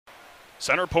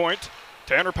Center point,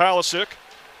 Tanner Palisic.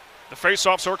 The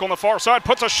face-off circle on the far side,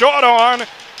 puts a shot on,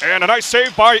 and a nice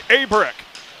save by Abrick.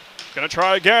 Gonna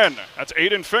try again. That's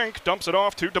Aiden Fink, dumps it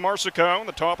off to DeMarsico on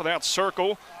the top of that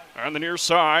circle on the near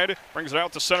side, brings it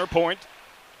out to center point.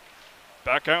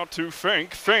 Back out to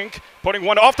Fink. Fink putting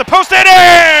one off the post and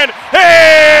in!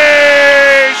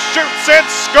 He shoots and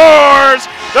scores!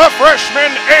 The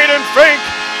freshman Aiden Fink,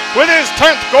 with his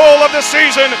 10th goal of the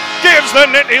season, gives the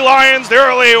Nittany Lions the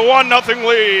early 1-0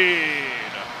 lead.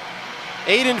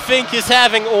 Aiden Fink is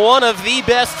having one of the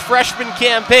best freshman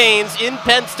campaigns in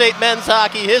Penn State men's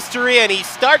hockey history, and he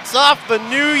starts off the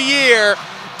new year.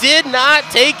 Did not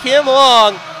take him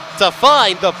long to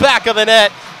find the back of the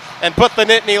net and put the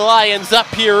Nittany Lions up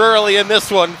here early in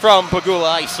this one from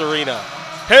Pagula Ice Arena.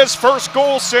 His first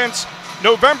goal since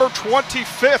November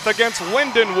 25th against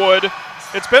Lindenwood.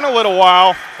 It's been a little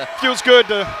while. Feels good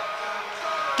to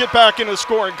get back into the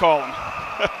scoring column.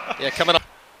 Yeah, coming up.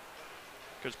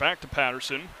 Goes back to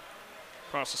Patterson.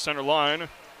 Across the center line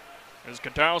is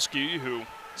Godowski, who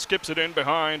skips it in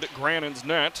behind Grannon's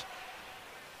net.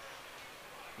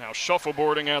 Now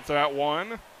shuffleboarding at that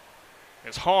one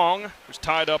is Hong, who's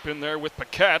tied up in there with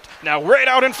Paquette. Now right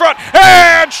out in front,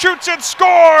 and shoots and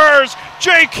scores!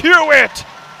 Jake Hewitt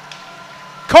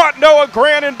caught Noah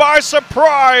Grannon by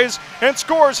surprise and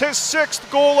scores his 6th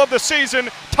goal of the season,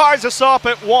 ties us up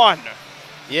at 1.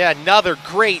 Yeah, another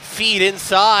great feed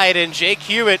inside, and Jake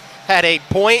Hewitt had a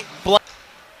point blank.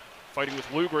 Fighting with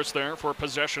Lugris there for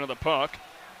possession of the puck.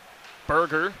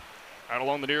 Berger out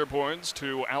along the near points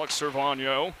to Alex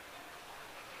Servagno.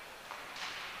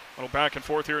 A little back and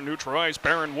forth here in neutral ice.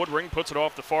 Baron Woodring puts it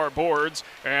off the far boards,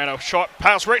 and a shot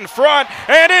pass right in front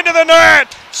and into the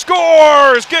net.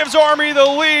 Scores! Gives Army the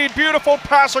lead. Beautiful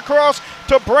pass across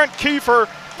to Brent Kiefer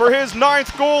for his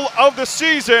 9th goal of the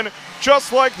season.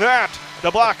 Just like that,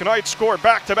 the Black Knights score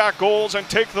back-to-back goals and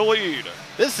take the lead.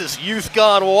 This is youth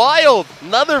gone wild.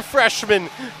 Another freshman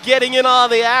getting in on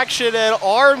the action, and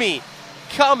Army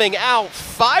coming out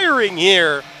firing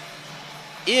here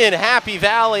in Happy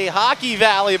Valley, Hockey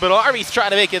Valley, but Army's trying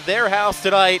to make it their house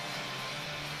tonight.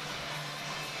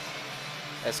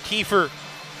 As Kiefer,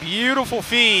 beautiful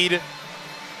feed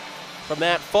from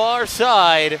that far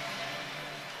side,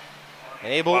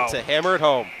 able to hammer it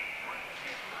home.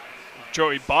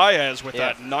 Joey Baez with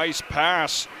that nice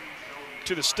pass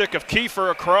to the stick of Kiefer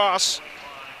across,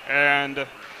 and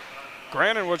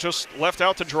Grannon was just left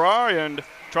out to dry and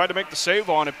tried to make the save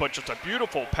on it, but just a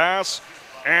beautiful pass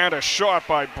and a shot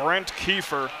by Brent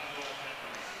Kiefer.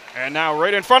 And now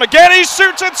right in front again, he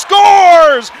shoots and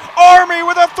scores! Army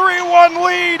with a 3-1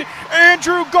 lead.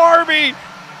 Andrew Garvey,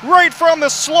 right from the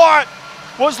slot,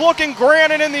 was looking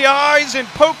Grannon in the eyes and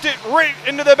poked it right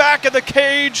into the back of the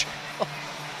cage.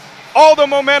 All the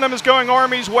momentum is going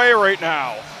Army's way right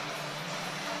now.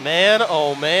 Man,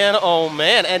 oh man, oh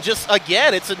man. And just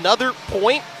again, it's another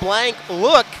point-blank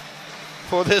look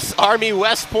for this Army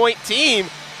West Point team.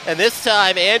 And this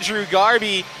time, Andrew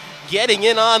Garvey getting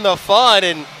in on the fun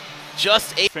and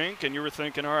just a think, and you were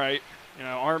thinking, all right, you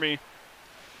know, Army,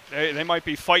 they might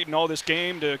be fighting all this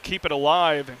game to keep it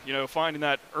alive, you know, finding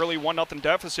that early 1-0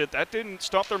 deficit. That didn't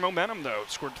stop their momentum, though.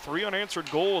 Scored 3 unanswered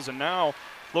goals, and now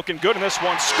looking good in this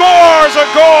one. Scores a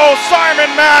goal! Simon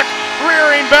Mack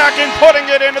rearing back and putting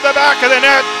it into the back of the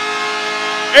net.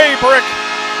 Abrick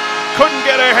couldn't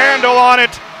get a handle on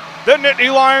it. The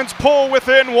Nittany Lions pull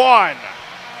within 1.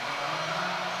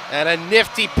 And a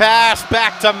nifty pass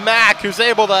back to Mack, who's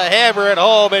able to hammer it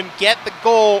home and get the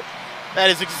goal. That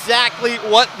is exactly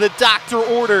what the doctor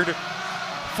ordered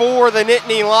for the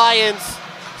Nittany Lions.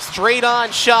 Straight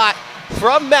on shot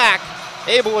from Mack,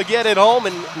 able to get it home.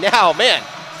 And now, man,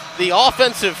 the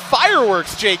offensive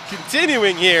fireworks, Jake,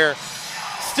 continuing here.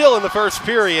 Still in the first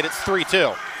period, it's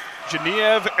 3-2.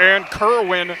 Genev and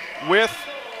Kerwin with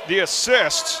the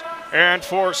assists. And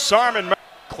for Simon Mack,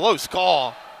 close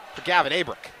call for Gavin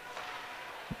Abrick.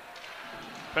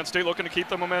 Penn State looking to keep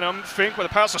the momentum. Fink with a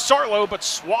pass to Sarlo, but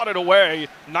swatted away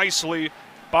nicely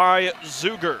by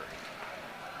Zuger.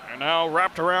 And now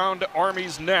wrapped around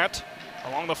Army's net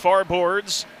along the far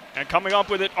boards. And coming up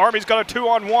with it, Army's got a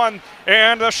 2-on-1.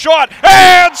 And the shot,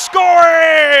 and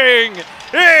scoring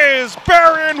is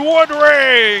Baron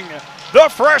Woodring. The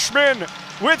freshman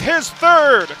with his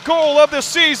 3rd goal of the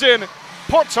season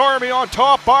puts Army on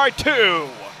top by 2.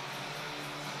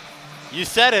 You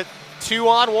said it.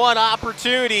 2-on-1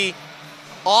 opportunity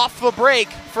off the break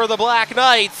for the Black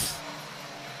Knights.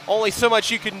 Only so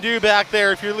much you can do back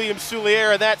there if you're Liam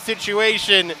Souliere in that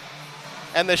situation.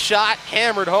 And the shot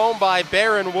hammered home by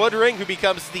Baron Woodring, who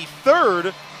becomes the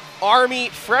 3rd Army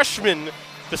freshman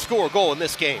to score a goal in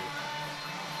this game.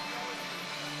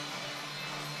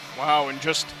 Wow, and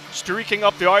just streaking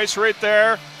up the ice right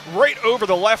there, right over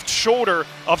the left shoulder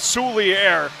of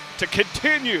Soulier to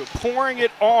continue pouring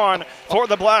it on for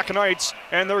the Black Knights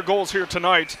and their goals here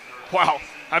tonight. Wow.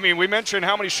 I mean, we mentioned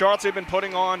how many shots they've been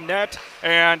putting on net,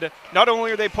 and not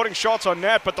only are they putting shots on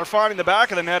net, but they're finding the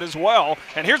back of the net as well.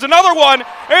 And here's another one,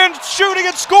 and shooting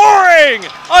and scoring!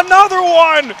 Another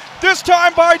one, this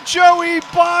time by Joey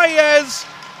Baez.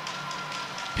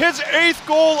 His 8th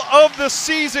goal of the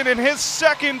season and his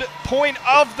 2nd point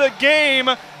of the game.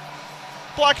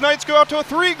 Black Knights go out to a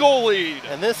 3-goal lead.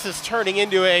 And this is turning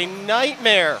into a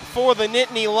nightmare for the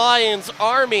Nittany Lions.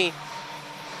 Army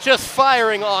just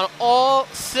firing on all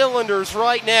cylinders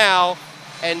right now.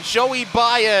 And Joey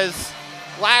Baez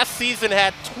last season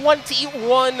had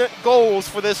 21 goals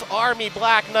for this Army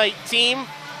Black Knight team.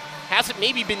 Hasn't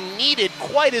maybe been needed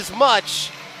quite as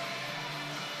much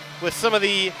with some of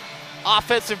the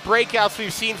offensive breakouts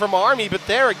we've seen from Army, but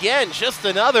there again, just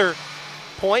another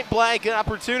point-blank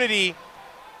opportunity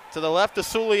to the left of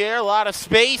Soulier, a lot of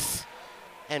space,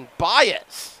 and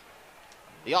Baez,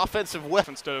 the offensive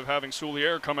weapon. Instead of having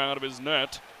Soulier come out of his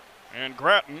net, and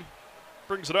Gratton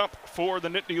brings it up for the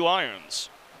Nittany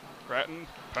Lions. Gratton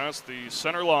past the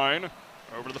center line,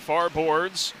 over to the far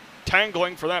boards,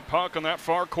 tangling for that puck on that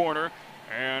far corner,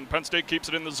 and Penn State keeps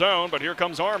it in the zone, but here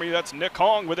comes Army. That's Nick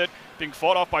Hong with it, being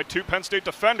fought off by 2 Penn State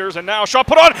defenders, and now shot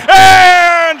put on,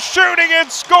 and shooting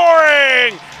and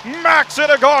scoring! Max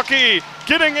Itagaki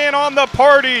getting in on the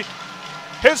party.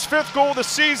 His 5th goal of the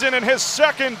season and his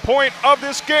 2nd point of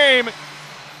this game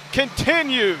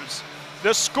continues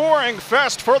the scoring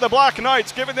fest for the Black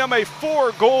Knights, giving them a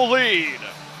 4-goal lead.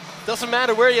 Doesn't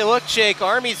matter where you look, Jake.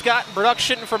 Army's got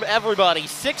production from everybody.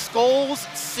 6 goals,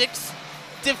 6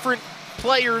 different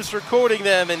players recording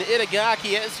them, and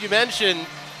Itagaki, as you mentioned.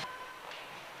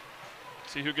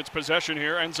 See who gets possession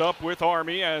here. Ends up with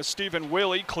Army as Stephen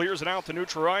Willie clears it out to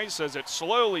neutral ice as it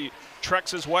slowly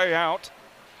treks his way out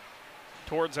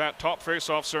towards that top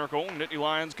face-off circle. Nittany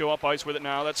Lions go up ice with it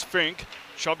now. That's Fink,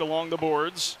 shoved along the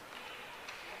boards.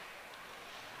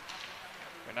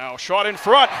 And now shot in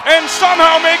front, and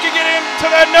somehow making it into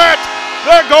the net.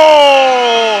 The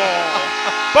goal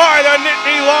by the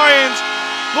Nittany Lions.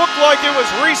 Looked like it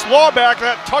was Reese Lawback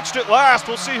that touched it last.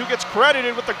 We'll see who gets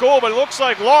credited with the goal, but it looks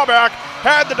like Lawback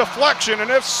had the deflection,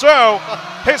 and if so,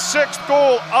 his 6th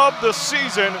goal of the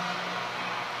season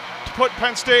to put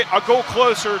Penn State a goal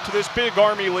closer to this big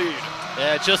Army lead.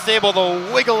 Yeah, just able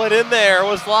to wiggle it in there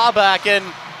was Lawback, and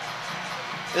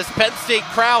this Penn State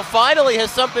crowd finally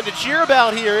has something to cheer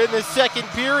about here in this 2nd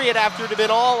period after it had been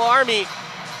all Army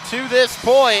to this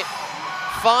point.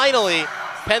 Finally,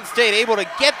 Penn State able to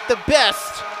get the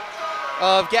best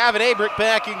of Gavin Abrick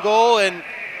back in goal and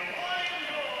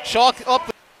chalk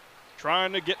up.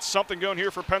 Trying to get something going here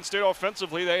for Penn State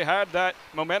offensively. They had that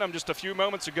momentum just a few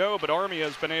moments ago, but Army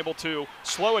has been able to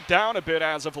slow it down a bit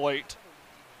as of late.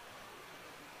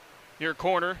 Near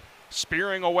corner,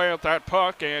 spearing away at that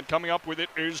puck, and coming up with it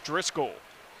is Driscoll.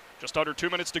 Just under 2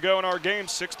 minutes to go in our game,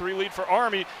 6-3 lead for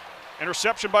Army.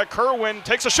 Interception by Kerwin,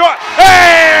 takes a shot,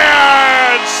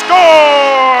 and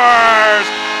scores!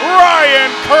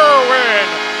 Ryan Kerwin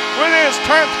with his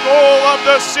 10th goal of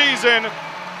the season,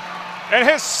 and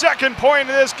his 2nd point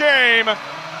of this game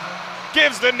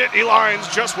gives the Nittany Lions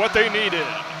just what they needed.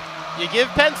 You give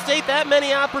Penn State that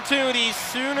many opportunities,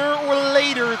 sooner or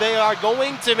later they are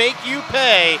going to make you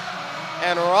pay.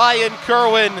 And Ryan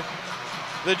Kerwin,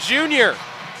 the junior,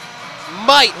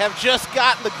 might have just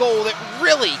gotten the goal that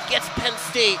really gets Penn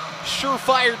State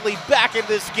surefiredly back in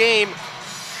this game.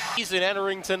 He's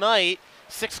entering tonight,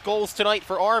 6 goals tonight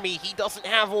for Army. He doesn't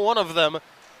have one of them.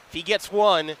 If he gets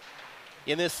one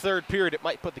in this 3rd period, it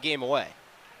might put the game away.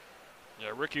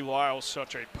 Yeah, Ricky Lyle's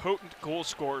such a potent goal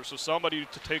scorer, so somebody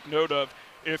to take note of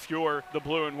if you're the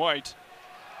blue and white.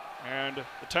 And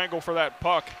the tangle for that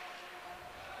puck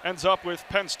ends up with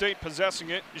Penn State possessing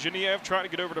it. Geniev trying to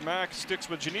get over to Mack, sticks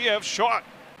with Geniev, shot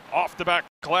off the back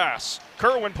glass.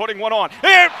 Kerwin putting one on,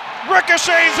 it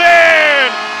ricochets in!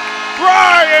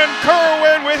 Ryan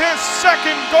Kerwin with his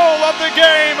 2nd goal of the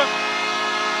game,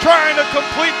 trying to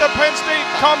complete the Penn State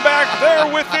comeback.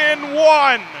 They're within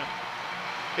 1.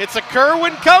 It's a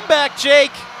Kerwin comeback, Jake.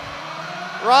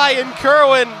 Ryan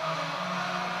Kerwin,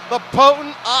 the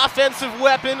potent offensive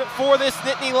weapon for this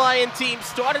Nittany Lion team.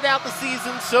 Started out the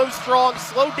season so strong,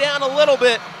 slowed down a little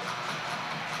bit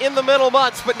in the middle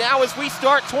months, but now as we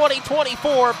start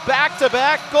 2024,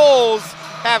 back-to-back goals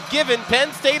have given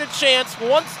Penn State a chance.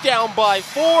 Once down by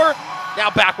 4,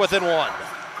 now back within 1.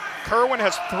 Kerwin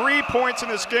has 3 points in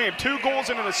this game, 2 goals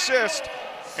and an assist,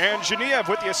 and Geniev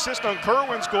with the assist on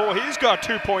Kerwin's goal. He's got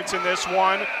 2 points in this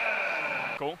one.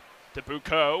 Cool. to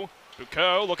Bucco.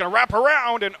 Bucco looking to wrap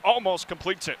around and almost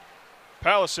completes it.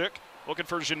 Palisic looking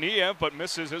for Geniev, but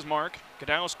misses his mark.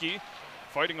 Gadowski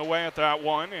fighting away at that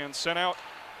one and sent out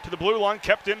to the blue line,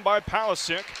 kept in by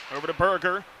Palisic. Over to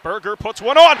Berger. Berger puts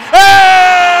one on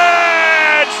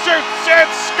and shoots and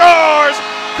scores!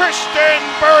 Christian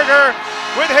Berger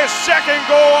with his second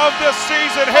goal of the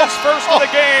season, his first of the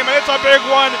game, and it's a big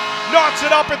one. Knocks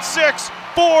it up at 6.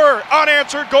 4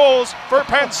 unanswered goals for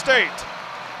Penn State.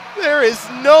 There is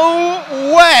no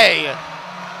way.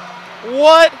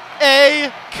 What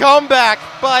a comeback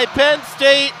by Penn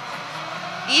State.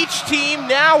 Each team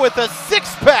now with a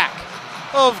 6-pack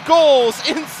of goals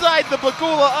inside the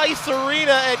Pegula Ice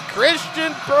Arena, and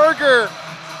Christian Berger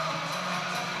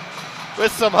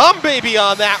with some hum baby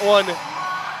on that one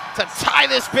to tie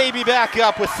this baby back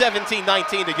up with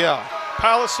 17:19 to go.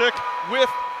 Palisic with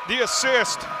the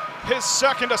assist, his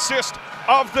second assist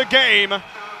of the game.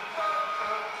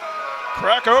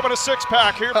 Crack open a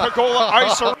 6-pack here, Pegula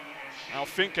Ice Arena. Now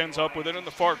Fink ends up with it in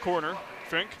the far corner.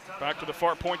 Fink back to the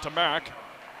far point to Mack.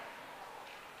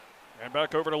 And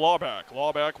back over to Lawback.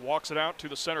 Lawback walks it out to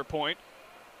the center point.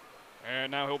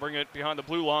 And now he'll bring it behind the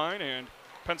blue line, and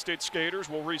Penn State skaters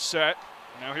will reset.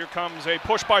 Now here comes a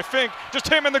push by Fink. Just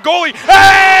him and the goalie.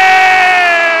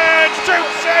 And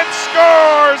shoots and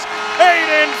scores!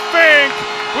 Aiden Fink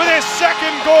with his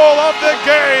second goal of the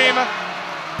game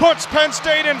puts Penn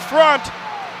State in front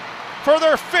for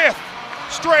their 5th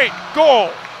straight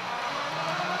goal.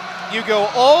 You go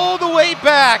all the way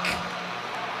back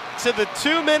to the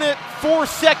 2-minute,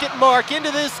 4-second mark into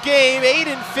this game.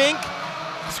 Aiden Fink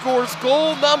scores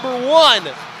goal number 1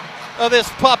 of this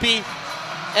puppy.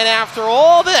 And after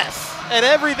all this and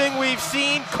everything we've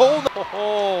seen,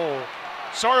 Sarlo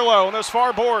on those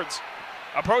far boards.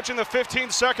 Approaching the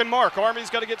 15-second mark. Army's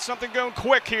got to get something going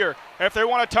quick here if they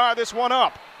want to tie this one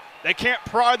up. They can't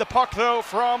pry the puck, though,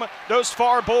 from those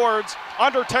far boards.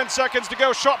 Under 10 seconds to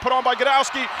go. Shot put on by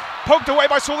Gadowski. Poked away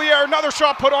by Soulier. Another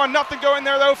shot put on. Nothing going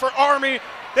there, though, for Army.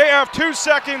 They have 2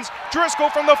 seconds. Driscoll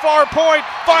from the far point.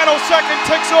 Final second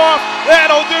ticks off.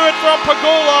 That'll do it from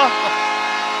Pegula.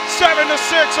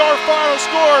 7-6 our final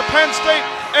score. Penn State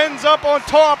ends up on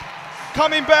top,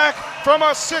 coming back from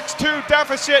a 6-2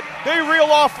 deficit. They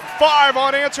reel off 5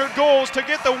 unanswered goals to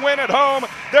get the win at home,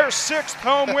 their 6th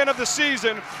home win of the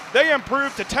season. They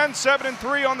improved to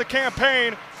 10-7-3 on the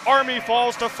campaign. Army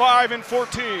falls to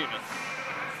 5-14.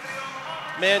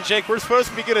 Man, Jake, we're supposed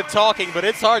to be good at talking, but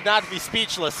it's hard not to be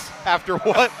speechless after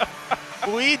what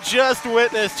we just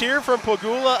witnessed here from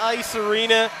Pegula Ice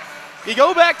Arena. You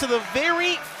go back to the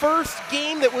very first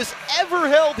game that was ever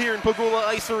held here in Pegula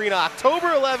Ice Arena, October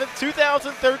 11th,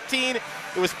 2013.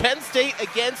 It was Penn State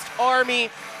against Army.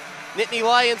 Nittany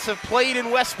Lions have played in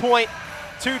West Point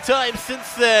 2 times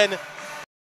since then.